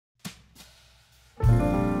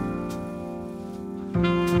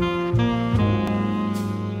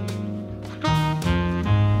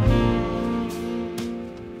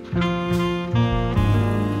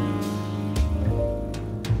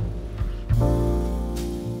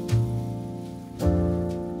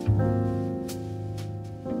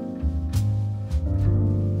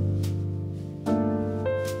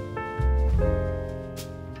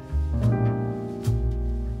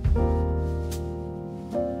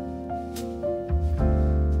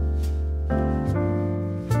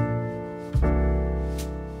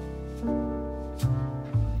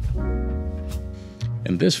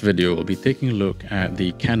this video, we'll be taking a look at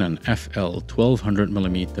the Canon FL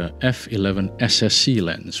 1200mm f11 SSC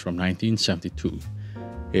lens from 1972.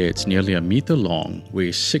 It's nearly a meter long,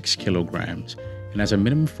 weighs 6 kilograms, and has a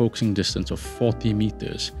minimum focusing distance of 40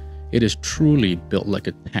 meters. It is truly built like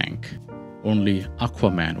a tank. Only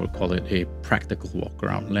Aquaman would call it a practical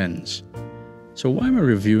walk-around lens. So why am I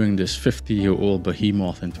reviewing this 50-year-old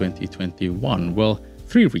behemoth in 2021? Well,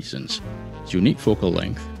 3 reasons: its unique focal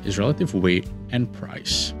length, its relative weight, and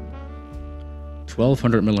price.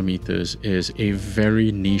 1200mm is a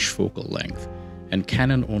very niche focal length, and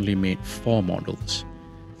Canon only made 4 models.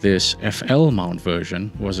 This FL mount version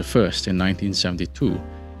was the first in 1972,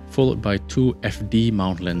 followed by 2 FD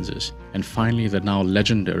mount lenses, and finally the now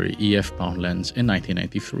legendary EF mount lens in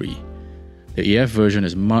 1993. The EF version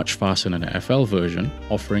is much faster than the FL version,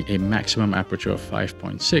 offering a maximum aperture of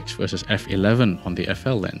 5.6 versus f11 on the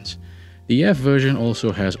FL lens. The EF version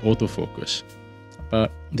also has autofocus,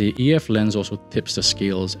 but the EF lens also tips the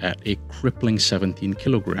scales at a crippling 17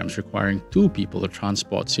 kilograms, requiring 2 people to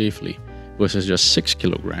transport safely, versus just 6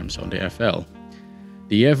 kilograms on the FL.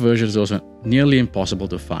 The EF version is also nearly impossible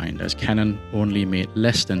to find, as Canon only made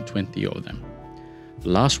less than 20 of them. The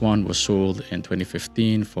last one was sold in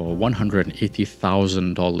 2015 for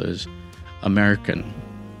 $180,000 American,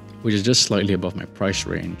 which is just slightly above my price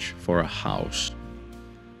range for a house.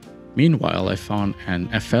 Meanwhile, I found an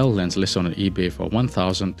FL lens listed on eBay for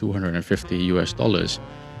 $1,250 US.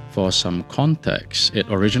 For some context, it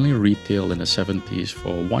originally retailed in the 70s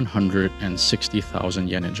for 160,000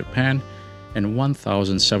 yen in Japan and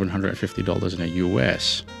 $1,750 in the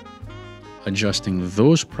US. Adjusting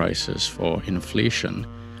those prices for inflation,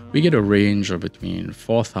 we get a range of between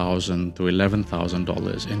 $4,000 to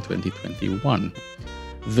 $11,000 in 2021,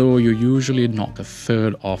 though you usually knock a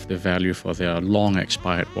third off the value for their long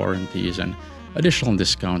expired warranties and additional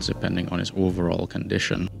discounts depending on its overall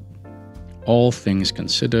condition. All things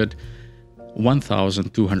considered,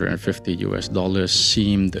 $1,250 US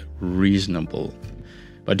seemed reasonable.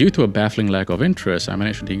 But due to a baffling lack of interest, I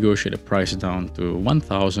managed to negotiate the price down to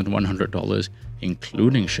 $1,100,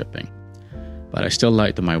 including shipping. But I still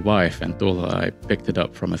lied to my wife and told her I picked it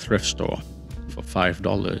up from a thrift store for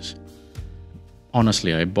 $5.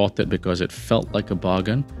 Honestly, I bought it because it felt like a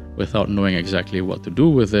bargain without knowing exactly what to do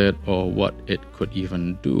with it or what it could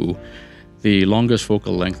even do. The longest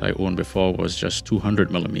focal length I owned before was just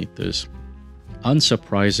 200mm.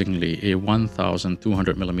 Unsurprisingly, a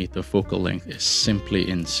 1200mm focal length is simply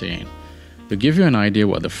insane. To give you an idea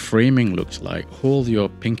what the framing looks like, hold your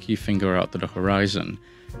pinky finger out to the horizon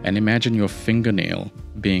and imagine your fingernail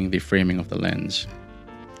being the framing of the lens.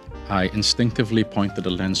 I instinctively pointed the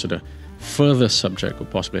lens to the furthest subject I could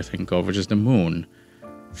possibly think of, which is the moon.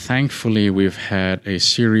 Thankfully, we've had a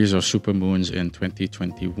series of supermoons in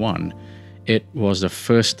 2021. It was the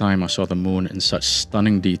first time I saw the moon in such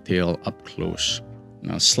stunning detail up close.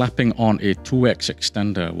 Now, slapping on a 2x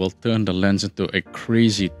extender will turn the lens into a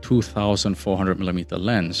crazy 2400mm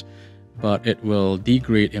lens, but it will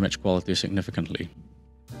degrade image quality significantly.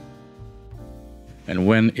 And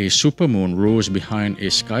when a supermoon rose behind a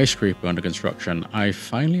skyscraper under construction, I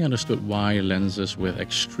finally understood why lenses with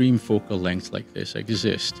extreme focal lengths like this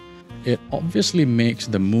exist. It obviously makes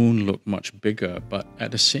the moon look much bigger, but at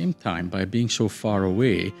the same time, by being so far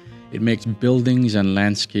away, it makes buildings and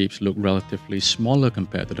landscapes look relatively smaller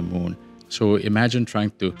compared to the moon. So imagine trying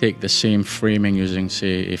to take the same framing using,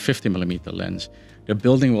 say, a 50mm lens. The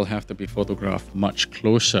building will have to be photographed much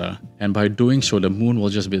closer, and by doing so, the moon will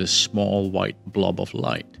just be this small white blob of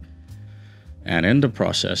light. And in the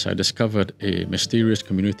process, I discovered a mysterious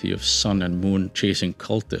community of sun and moon chasing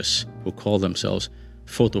cultists who call themselves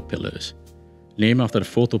photopillars. Named after the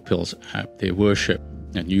photopills app they worship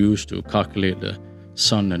and use to calculate the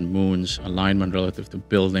sun and moon's alignment relative to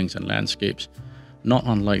buildings and landscapes, not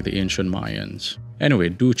unlike the ancient Mayans. Anyway,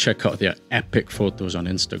 do check out their epic photos on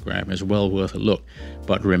Instagram, it's well worth a look.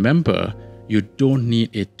 But remember, you don't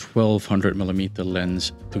need a 1200mm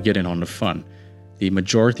lens to get in on the fun. The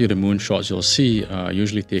majority of the moon shots you'll see are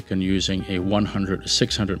usually taken using a 100 to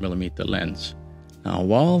 600mm lens. Now,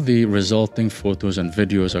 while the resulting photos and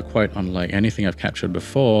videos are quite unlike anything I've captured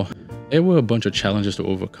before, there were a bunch of challenges to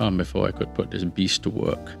overcome before I could put this beast to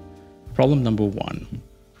work. Problem number 1,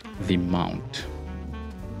 the mount.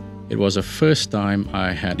 It was the first time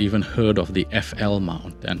I had even heard of the FL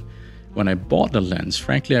mount, and when I bought the lens,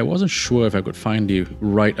 frankly, I wasn't sure if I could find the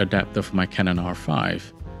right adapter for my Canon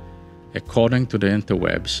R5. According to the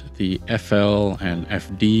interwebs, the FL and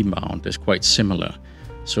FD mount is quite similar.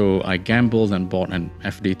 So I gambled and bought an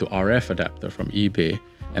FD to RF adapter from eBay,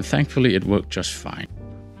 and thankfully it worked just fine.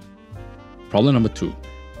 Problem number 2,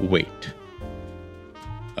 weight.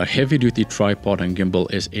 A heavy-duty tripod and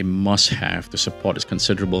gimbal is a must-have to support its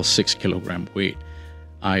considerable 6-kilogram weight.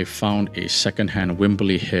 I found a second-hand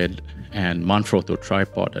Wimberley head and Manfrotto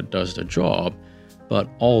tripod that does the job, but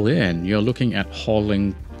all in, you're looking at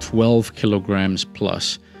hauling 12 kilograms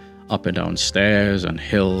plus up and down stairs and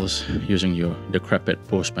hills using your decrepit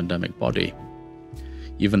post-pandemic body.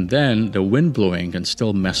 Even then, the wind blowing can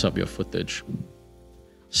still mess up your footage.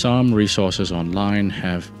 Some resources online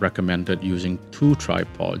have recommended using 2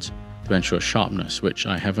 tripods to ensure sharpness, which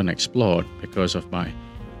I haven't explored because of my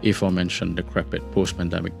aforementioned decrepit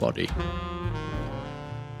post-pandemic body.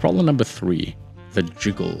 Problem number 3, the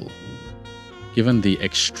jiggle. Given the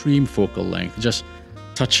extreme focal length, just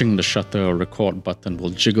touching the shutter or record button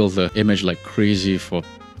will jiggle the image like crazy for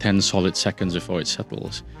 10 solid seconds before it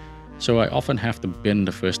settles. So I often have to bin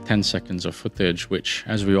the first 10 seconds of footage, which,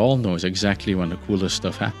 as we all know, is exactly when the coolest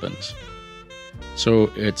stuff happens.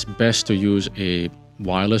 So it's best to use a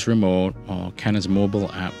wireless remote or Canon's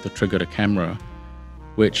mobile app to trigger the camera,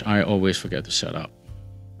 which I always forget to set up.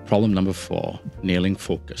 Problem number 4, nailing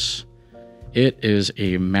focus. It is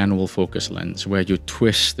a manual focus lens where you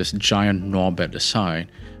twist this giant knob at the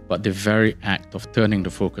side, but the very act of turning the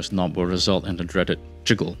focus knob will result in the dreaded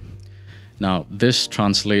jiggle. Now, this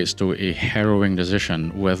translates to a harrowing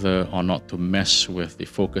decision whether or not to mess with the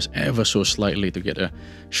focus ever so slightly to get a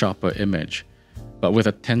sharper image, but with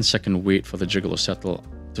a 10-second wait for the jiggle to settle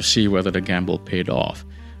to see whether the gamble paid off.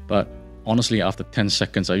 But honestly, after 10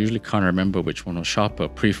 seconds, I usually can't remember which one was sharper,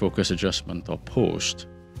 pre-focus adjustment or post.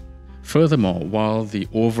 Furthermore, while the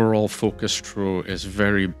overall focus throw is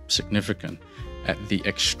very significant, at the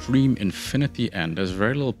extreme infinity end, there's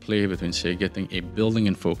very little play between, say, getting a building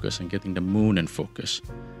in focus and getting the moon in focus.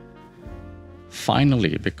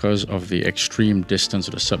 Finally, because of the extreme distance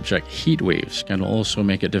of the subject, heat waves can also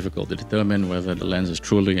make it difficult to determine whether the lens is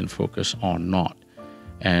truly in focus or not.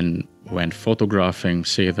 And when photographing,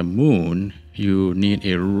 say, the moon, you need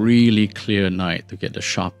a really clear night to get the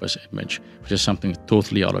sharpest image, which is something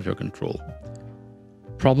totally out of your control.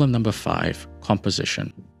 Problem number 5,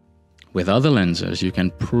 composition. With other lenses, you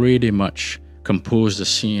can pretty much compose the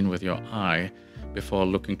scene with your eye before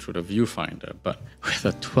looking through the viewfinder, but with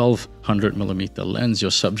a 1200mm lens,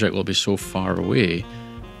 your subject will be so far away,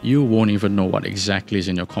 you won't even know what exactly is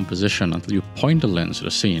in your composition until you point the lens to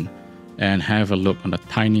the scene and have a look on the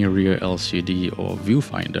tiny rear LCD or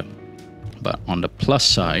viewfinder. But on the plus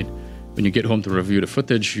side, when you get home to review the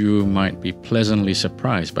footage, you might be pleasantly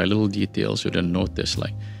surprised by little details you didn't notice,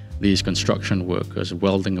 like these construction workers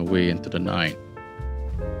welding away into the night.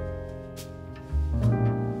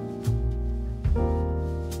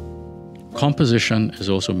 Composition is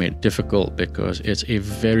also made difficult because it's a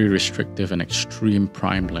very restrictive and extreme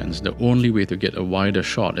prime lens. The only way to get a wider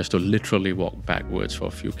shot is to literally walk backwards for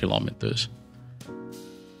a few kilometers.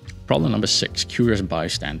 Problem number 6, curious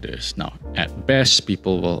bystanders. Now, at best,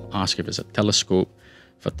 people will ask if it's a telescope.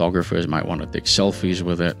 Photographers might want to take selfies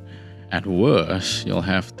with it. At worst, you'll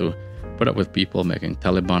have to put up with people making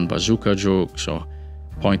Taliban bazooka jokes or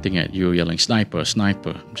pointing at you yelling, "Sniper,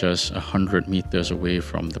 sniper," just 100 meters away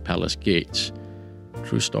from the palace gates.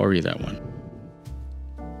 True story, that one.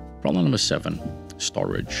 Problem number 7,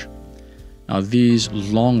 storage. Now, these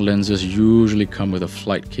long lenses usually come with a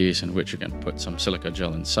flight case in which you can put some silica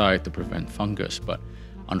gel inside to prevent fungus, but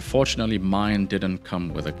unfortunately mine didn't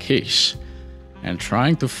come with a case. And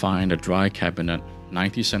trying to find a dry cabinet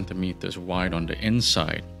 90 centimeters wide on the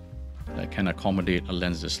inside that can accommodate a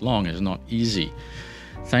lens this long is not easy.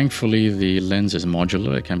 Thankfully, the lens is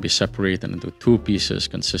modular. It can be separated into 2 pieces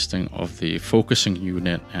consisting of the focusing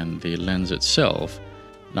unit and the lens itself.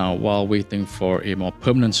 Now, while waiting for a more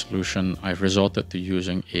permanent solution, I've resorted to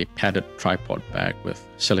using a padded tripod bag with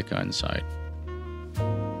silica inside.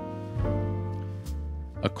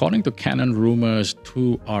 According to Canon rumors,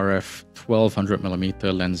 2 RF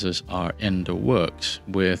 1200mm lenses are in the works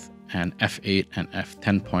with an f8 and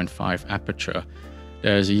f10.5 aperture.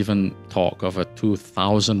 There's even talk of a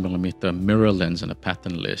 2000mm mirror lens in the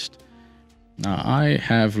patent list. Now, I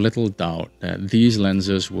have little doubt that these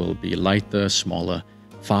lenses will be lighter, smaller,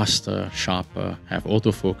 faster, sharper, have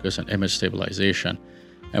autofocus and image stabilization,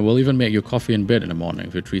 and will even make you coffee in bed in the morning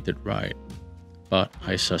if you treat it right. But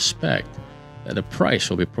I suspect that the price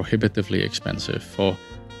will be prohibitively expensive. For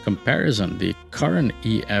comparison, the current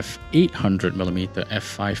EF 800mm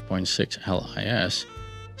f5.6 LIS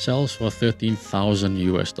sells for $13,000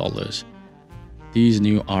 US. These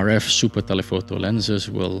new RF super telephoto lenses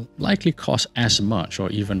will likely cost as much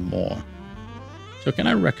or even more. So can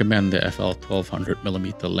I recommend the FL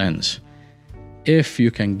 1200mm lens? If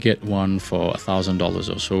you can get one for $1,000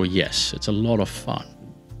 or so, yes, it's a lot of fun.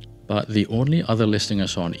 but the only other listing I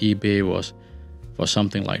saw on eBay was for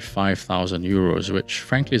something like 5,000 euros, which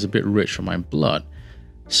frankly is a bit rich for my blood,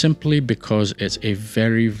 simply because it's a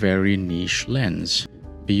very, very niche lens.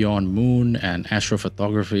 Beyond moon and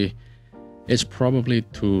astrophotography, it's probably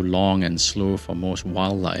too long and slow for most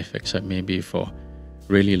wildlife, except maybe for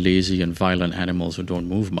really lazy and violent animals who don't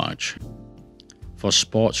move much. For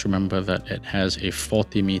sports, remember that it has a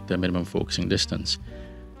 40-meter minimum focusing distance.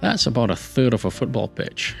 That's about a third of a football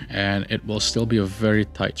pitch, and it will still be a very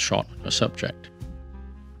tight shot on a subject.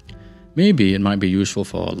 Maybe it might be useful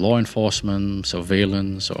for law enforcement,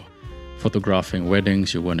 surveillance, or photographing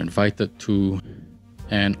weddings you weren't invited to.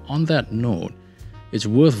 And on that note, it's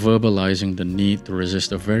worth verbalizing the need to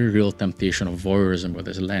resist a very real temptation of voyeurism with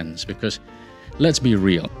this lens, because let's be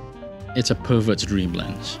real, it's a pervert's dream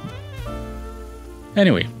lens.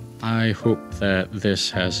 Anyway, I hope that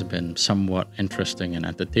this has been somewhat interesting and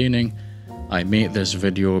entertaining. I made this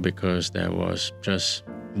video because there was just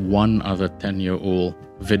one other 10-year-old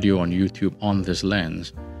video on YouTube on this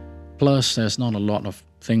lens. Plus, there's not a lot of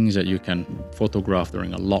things that you can photograph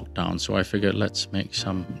during a lockdown, so I figured let's make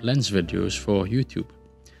some lens videos for YouTube.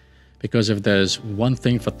 Because if there's one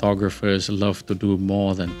thing photographers love to do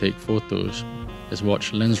more than take photos, is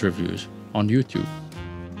watch lens reviews on YouTube.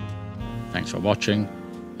 Thanks for watching,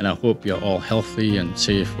 and I hope you're all healthy and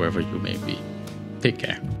safe wherever you may be. Take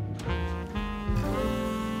care.